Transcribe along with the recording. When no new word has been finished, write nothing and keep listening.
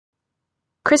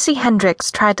Chrissy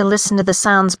Hendricks tried to listen to the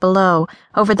sounds below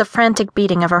over the frantic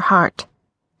beating of her heart.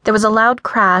 There was a loud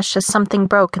crash as something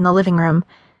broke in the living room.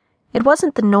 It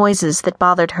wasn't the noises that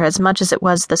bothered her as much as it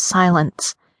was the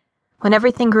silence. When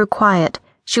everything grew quiet,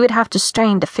 she would have to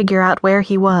strain to figure out where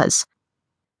he was.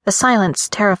 The silence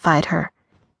terrified her.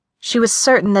 She was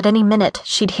certain that any minute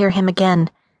she'd hear him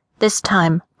again, this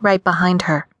time right behind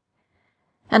her.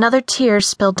 Another tear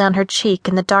spilled down her cheek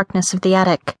in the darkness of the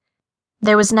attic.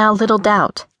 There was now little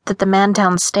doubt that the man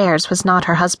downstairs was not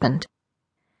her husband.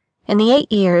 In the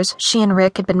 8 years she and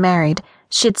Rick had been married,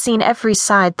 she had seen every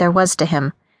side there was to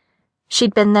him.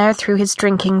 She'd been there through his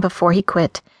drinking before he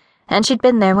quit, and she'd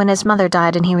been there when his mother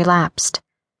died and he relapsed.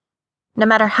 No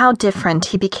matter how different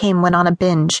he became when on a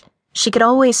binge, she could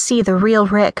always see the real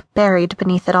Rick buried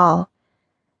beneath it all.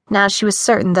 Now she was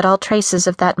certain that all traces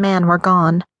of that man were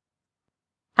gone.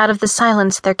 Out of the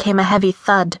silence there came a heavy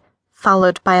thud,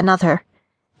 followed by another.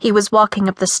 He was walking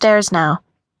up the stairs now,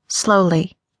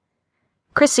 slowly.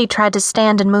 Chrissy tried to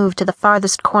stand and move to the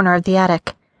farthest corner of the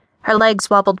attic. Her legs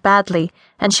wobbled badly,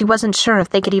 and she wasn't sure if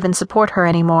they could even support her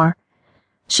anymore.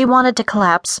 She wanted to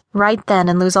collapse right then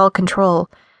and lose all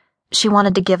control. She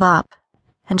wanted to give up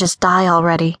and just die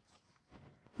already.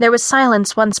 There was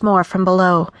silence once more from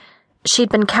below. She'd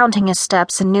been counting his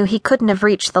steps and knew he couldn't have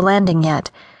reached the landing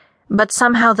yet, but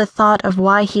somehow the thought of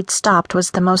why he'd stopped was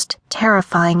the most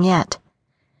terrifying yet.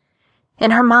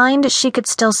 In her mind, she could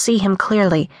still see him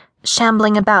clearly,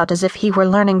 shambling about as if he were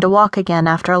learning to walk again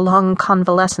after a long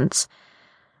convalescence.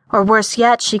 Or worse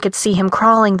yet, she could see him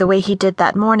crawling the way he did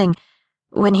that morning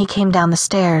when he came down the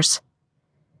stairs.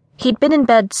 He'd been in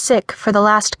bed sick for the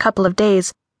last couple of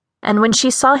days, and when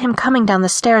she saw him coming down the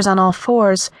stairs on all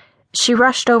fours, she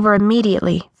rushed over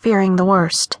immediately, fearing the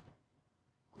worst.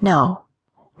 No,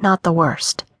 not the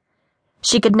worst.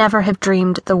 She could never have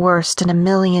dreamed the worst in a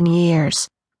million years.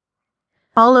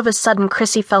 All of a sudden,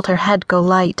 Chrissy felt her head go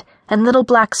light, and little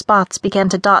black spots began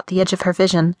to dot the edge of her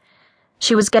vision.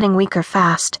 She was getting weaker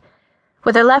fast.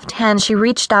 With her left hand, she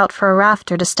reached out for a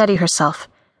rafter to steady herself.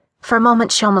 For a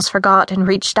moment, she almost forgot and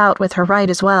reached out with her right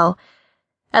as well.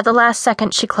 At the last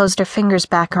second, she closed her fingers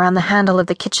back around the handle of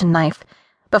the kitchen knife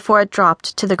before it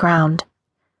dropped to the ground.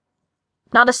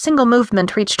 Not a single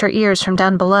movement reached her ears from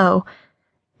down below.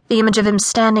 The image of him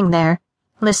standing there,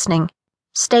 listening,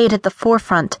 stayed at the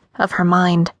forefront of her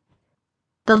mind.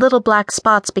 The little black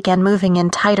spots began moving in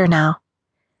tighter now.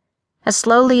 As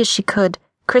slowly as she could,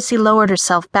 Chrissy lowered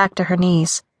herself back to her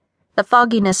knees. The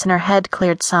fogginess in her head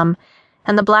cleared some,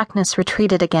 and the blackness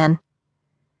retreated again.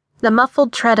 The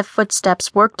muffled tread of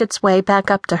footsteps worked its way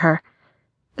back up to her.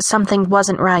 Something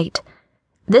wasn't right.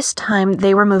 This time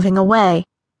they were moving away.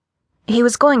 He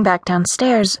was going back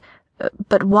downstairs,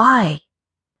 but why?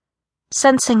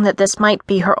 Sensing that this might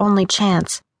be her only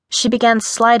chance, she began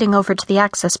sliding over to the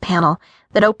access panel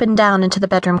that opened down into the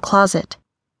bedroom closet.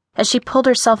 As she pulled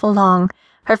herself along,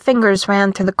 her fingers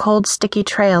ran through the cold, sticky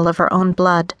trail of her own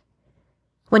blood.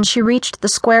 When she reached the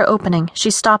square opening,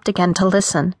 she stopped again to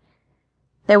listen.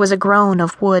 There was a groan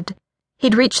of wood.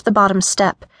 He'd reached the bottom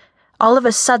step. All of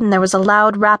a sudden there was a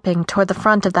loud rapping toward the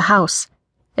front of the house.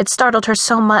 It startled her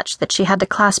so much that she had to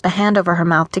clasp a hand over her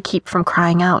mouth to keep from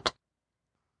crying out.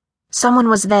 Someone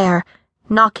was there,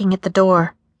 knocking at the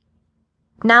door.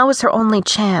 Now was her only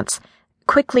chance.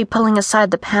 Quickly pulling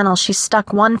aside the panel, she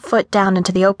stuck one foot down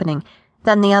into the opening,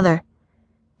 then the other.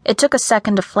 It took a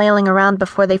second of flailing around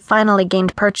before they finally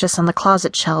gained purchase on the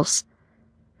closet shelves.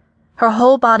 Her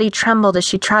whole body trembled as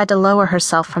she tried to lower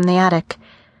herself from the attic.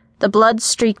 The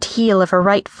blood-streaked heel of her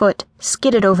right foot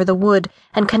skidded over the wood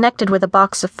and connected with a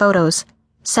box of photos,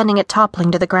 sending it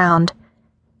toppling to the ground.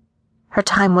 Her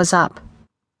time was up.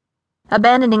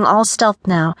 Abandoning all stealth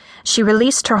now, she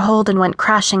released her hold and went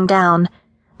crashing down.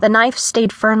 The knife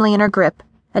stayed firmly in her grip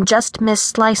and just missed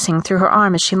slicing through her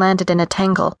arm as she landed in a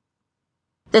tangle.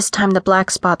 This time the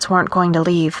black spots weren't going to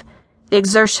leave. The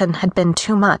exertion had been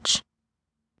too much.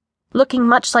 Looking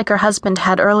much like her husband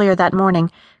had earlier that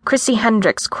morning, Chrissy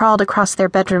Hendricks crawled across their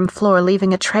bedroom floor,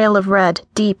 leaving a trail of red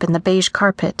deep in the beige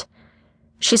carpet.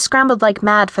 She scrambled like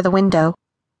mad for the window.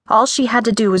 All she had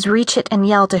to do was reach it and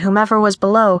yell to whomever was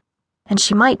below, and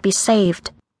she might be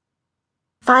saved.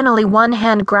 Finally, one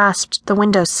hand grasped the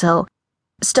windowsill.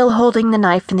 Still holding the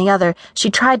knife in the other, she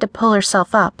tried to pull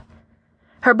herself up.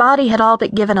 Her body had all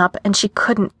but given up, and she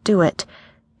couldn't do it.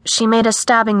 She made a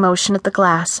stabbing motion at the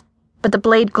glass, but the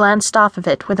blade glanced off of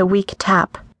it with a weak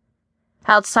tap.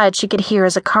 Outside she could hear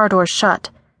as a car door shut,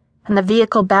 and the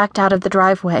vehicle backed out of the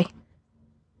driveway.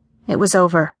 It was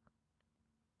over.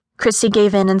 Chrissy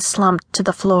gave in and slumped to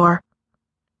the floor.